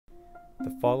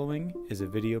following is a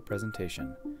video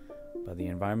presentation by the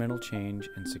Environmental Change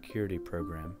and Security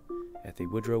Program at the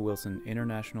Woodrow Wilson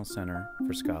International Center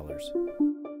for Scholars.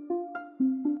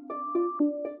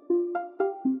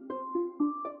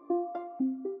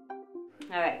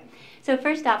 All right. So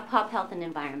first off, pop health and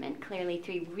environment, clearly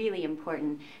three really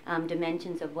important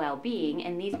dimensions of well-being,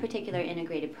 and these particular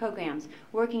integrated programs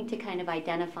working to kind of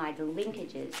identify the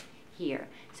linkages here.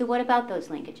 So what about those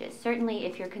linkages? Certainly,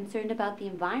 if you're concerned about the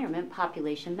environment,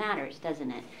 population matters, doesn't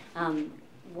it?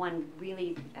 One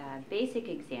really basic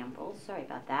example, sorry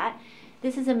about that.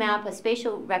 This is a map, a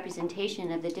spatial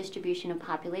representation of the distribution of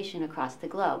population across the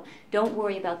globe. Don't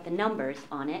worry about the numbers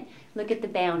on it. Look at the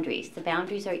boundaries. The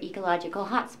boundaries are ecological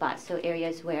hotspots, so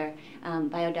areas where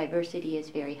biodiversity is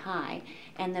very high.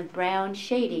 And the brown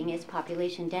shading is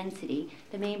population density.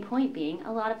 The main point being,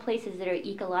 a lot of places that are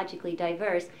ecologically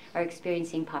diverse are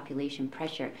experiencing population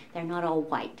pressure. They're not all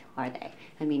white, are they?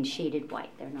 I mean, shaded white.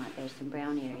 They're not. There's some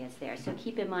brown areas there. So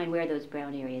keep in mind where those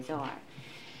brown areas are.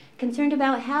 Concerned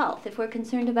about health. If we're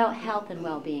concerned about health and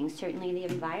well-being, certainly the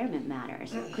environment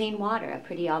matters. Clean water, a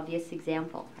pretty obvious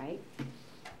example, right?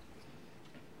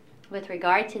 With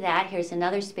regard to that, here's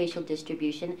another spatial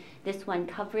distribution. This one,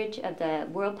 coverage of the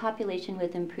world population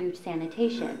with improved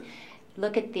sanitation.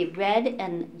 Look at the red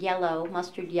and yellow,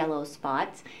 mustard yellow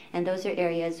spots, and those are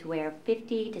areas where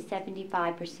 50 to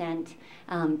 75%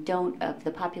 of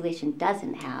the population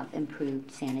doesn't have improved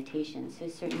sanitation. So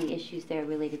certainly issues there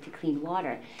related to clean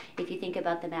water. If you think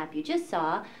about the map you just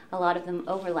saw, a lot of them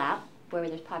overlap where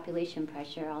there's population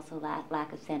pressure, also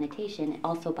lack of sanitation,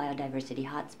 also biodiversity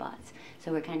hotspots.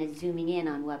 So we're kind of zooming in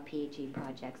on what PHE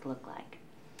projects look like.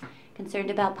 Concerned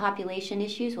about population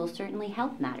issues? Well, certainly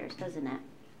health matters, doesn't it?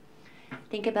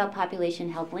 Think about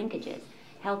population health linkages.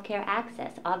 Healthcare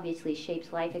access obviously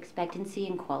shapes life expectancy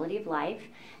and quality of life.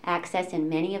 Access in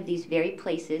many of these very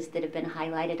places that have been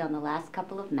highlighted on the last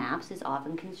couple of maps is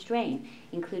often constrained,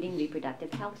 including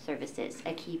reproductive health services,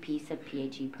 a key piece of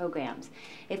PHE programs.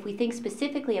 If we think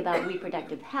specifically about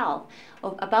reproductive health,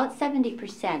 about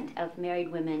 70% of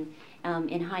married women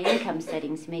in high-income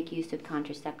settings make use of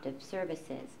contraceptive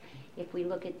services. If we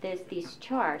look at these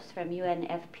charts from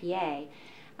UNFPA,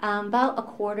 about a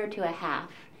quarter to a half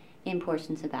in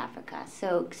portions of Africa,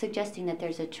 so suggesting that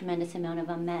there's a tremendous amount of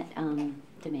unmet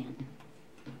demand.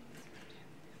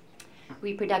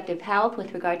 Reproductive health,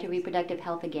 with regard to reproductive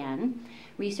health again,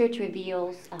 research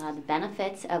reveals the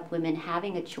benefits of women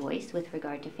having a choice with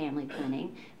regard to family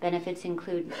planning. Benefits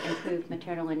include improved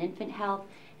maternal and infant health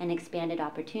and expanded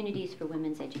opportunities for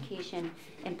women's education,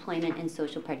 employment, and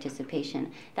social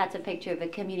participation. That's a picture of a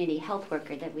community health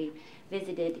worker that we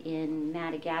visited in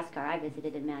Madagascar. I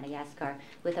visited in Madagascar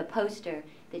with a poster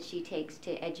that she takes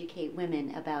to educate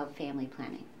women about family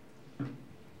planning.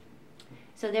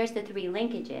 So there's the three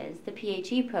linkages, the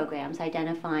PHE programs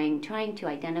trying to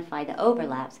identify the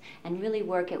overlaps and really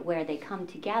work at where they come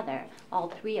together, all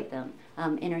three of them,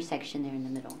 intersection there in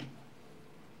the middle.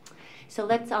 So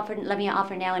let me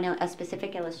offer now a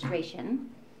specific illustration.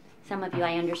 Some of you,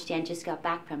 I understand, just got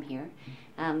back from here,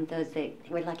 those that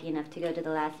were lucky enough to go to the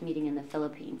last meeting in the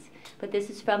Philippines. But this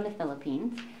is from the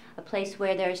Philippines, a place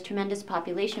where there's tremendous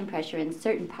population pressure in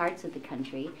certain parts of the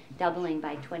country, doubling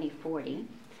by 2040.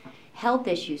 Health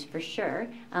issues for sure,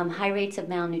 high rates of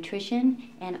malnutrition,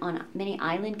 and on many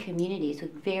island communities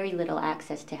with very little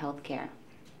access to health care,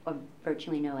 or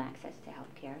virtually no access to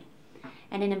health care.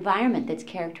 And an environment that's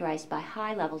characterized by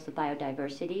high levels of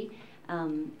biodiversity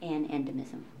and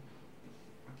endemism.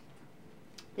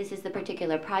 This is the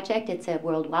particular project. It's a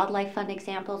World Wildlife Fund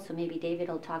example, so maybe David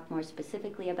will talk more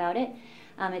specifically about it.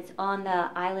 It's on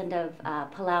the island of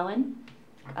Palawan,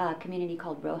 a community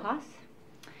called Rojas.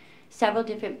 Several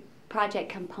different project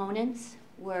components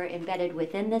were embedded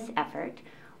within this effort.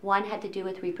 One had to do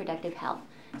with reproductive health.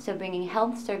 So bringing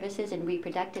health services and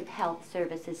reproductive health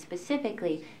services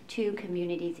specifically to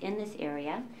communities in this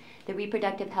area. The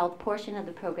reproductive health portion of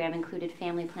the program included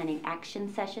family planning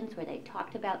action sessions where they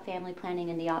talked about family planning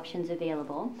and the options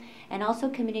available, and also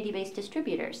community-based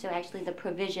distributors, so actually the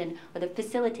provision or the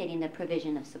facilitating the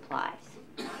provision of supplies.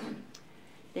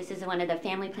 This is one of the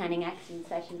family planning action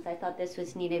sessions. I thought this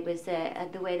was neat. It was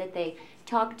the way that they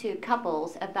talked to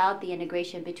couples about the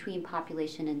integration between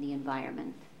population and the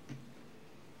environment.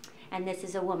 And this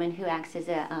is a woman who acts as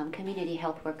a community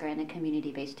health worker and a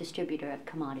community-based distributor of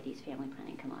commodities, family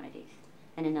planning commodities.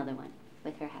 And another one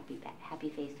with her happy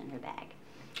face in her bag.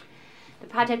 The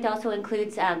project also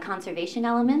includes conservation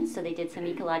elements, so they did some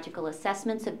ecological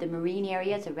assessments of the marine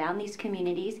areas around these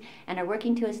communities and are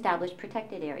working to establish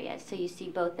protected areas. So you see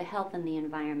both the health and the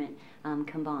environment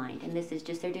combined. And this is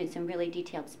just, they're doing some really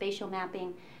detailed spatial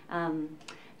mapping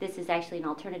This is actually an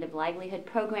alternative livelihood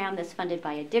program that's funded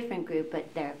by a different group,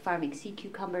 but they're farming sea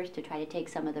cucumbers to try to take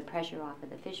some of the pressure off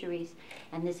of the fisheries.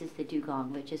 And this is the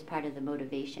dugong, which is part of the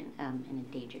motivation, an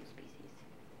endangered species.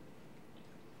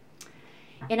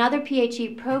 In other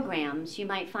PHE programs, you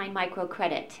might find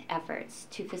microcredit efforts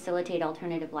to facilitate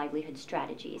alternative livelihood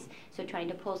strategies. So trying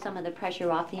to pull some of the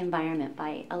pressure off the environment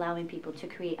by allowing people to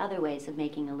create other ways of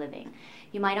making a living.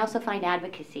 You might also find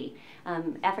advocacy,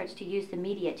 efforts to use the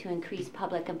media to increase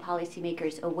public and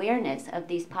policymakers' awareness of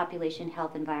these population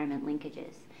health environment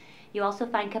linkages. You also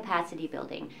find capacity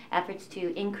building, efforts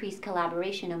to increase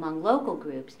collaboration among local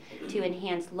groups to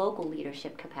enhance local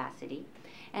leadership capacity.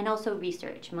 And also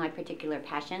research, my particular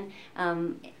passion,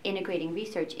 integrating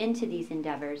research into these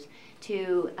endeavors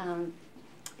to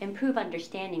improve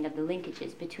understanding of the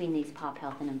linkages between these pop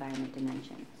health and environment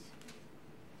dimensions.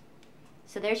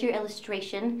 So there's your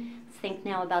illustration. Think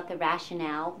now about the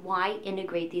rationale, why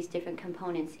integrate these different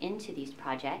components into these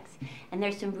projects. And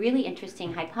there's some really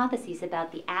interesting hypotheses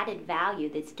about the added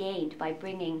value that's gained by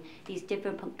bringing these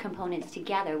different components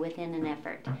together within an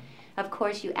effort. Of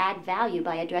course, you add value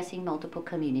by addressing multiple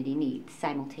community needs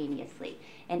simultaneously,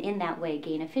 and in that way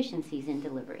gain efficiencies in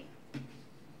delivery.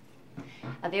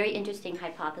 A very interesting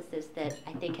hypothesis that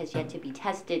I think has yet to be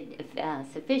tested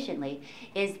sufficiently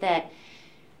is that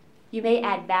you may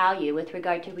add value with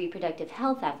regard to reproductive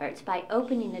health efforts by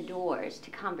opening the doors to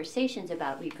conversations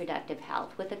about reproductive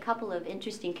health with a couple of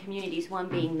interesting communities, one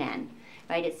being men.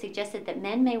 Right? It's suggested that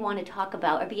men may want to talk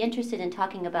about or be interested in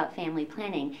talking about family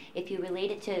planning if you relate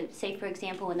it to, say, for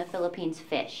example, in the Philippines,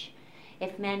 fish.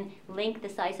 If men link the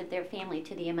size of their family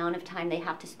to the amount of time they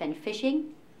have to spend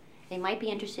fishing, they might be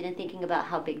interested in thinking about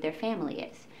how big their family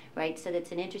is. Right? So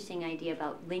that's an interesting idea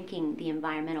about linking the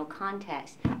environmental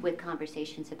context with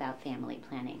conversations about family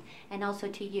planning, and also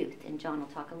to youth, and John will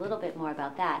talk a little bit more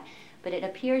about that. But it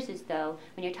appears as though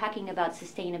when you're talking about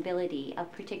sustainability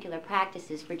of particular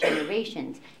practices for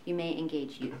generations, you may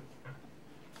engage youth.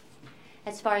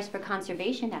 As far as for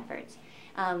conservation efforts,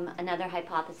 another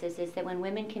hypothesis is that when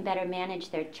women can better manage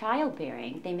their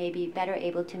childbearing, they may be better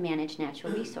able to manage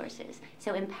natural resources.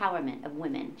 So empowerment of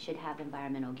women should have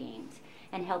environmental gains.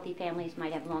 And healthy families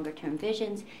might have longer-term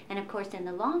visions, and of course in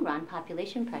the long run,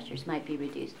 population pressures might be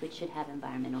reduced, which should have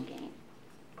environmental gain.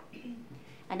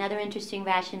 Another interesting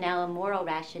rationale, a moral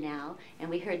rationale, and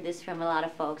we heard this from a lot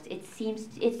of folks, it seems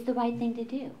it's the right thing to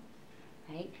do,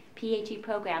 right? PHE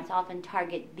programs often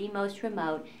target the most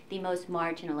remote, the most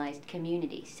marginalized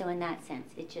communities. So in that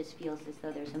sense, it just feels as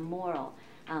though there's a moral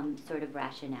sort of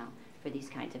rationale for these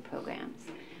kinds of programs.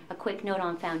 A quick note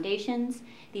on foundations.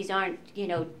 These aren't,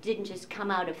 didn't just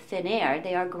come out of thin air.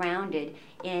 They are grounded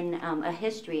in a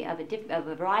history of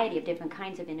a variety of different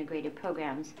kinds of integrated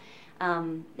programs.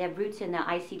 They have roots in the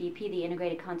ICDP, the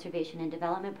Integrated Conservation and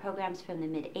Development Programs from the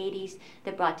mid-'80s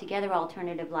that brought together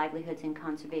alternative livelihoods and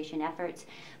conservation efforts.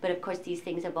 But of course, these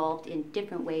things evolved in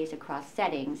different ways across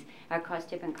settings, across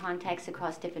different contexts,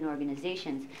 across different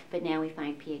organizations. But now we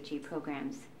find PHE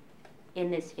programs in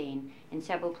this vein in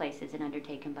several places and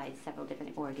undertaken by several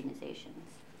different organizations.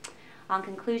 On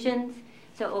conclusions,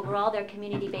 so overall they're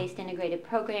community-based integrated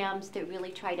programs that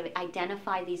really try to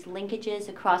identify these linkages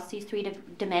across these three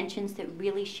dimensions that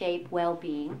really shape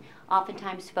well-being,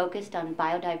 oftentimes focused on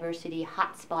biodiversity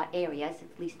hotspot areas,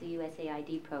 at least the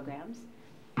USAID programs.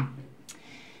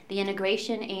 The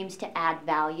integration aims to add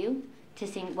value to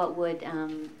what would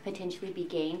potentially be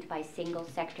gained by single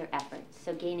sector efforts,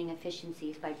 so gaining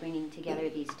efficiencies by bringing together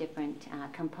these different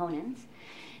components.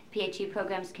 PHE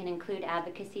programs can include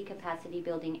advocacy, capacity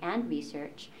building, and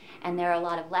research, and there are a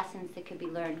lot of lessons that could be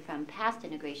learned from past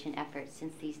integration efforts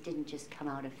since these didn't just come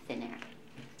out of thin air.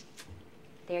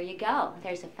 There you go.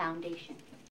 There's a foundation.